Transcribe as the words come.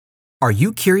Are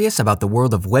you curious about the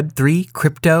world of Web3,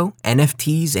 crypto,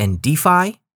 NFTs, and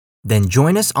DeFi? Then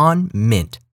join us on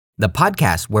Mint, the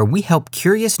podcast where we help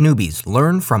curious newbies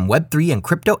learn from Web3 and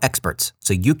crypto experts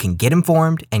so you can get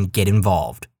informed and get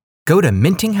involved. Go to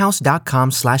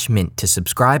mintinghouse.com/mint to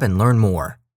subscribe and learn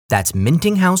more. That's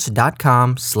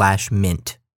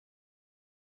mintinghouse.com/mint.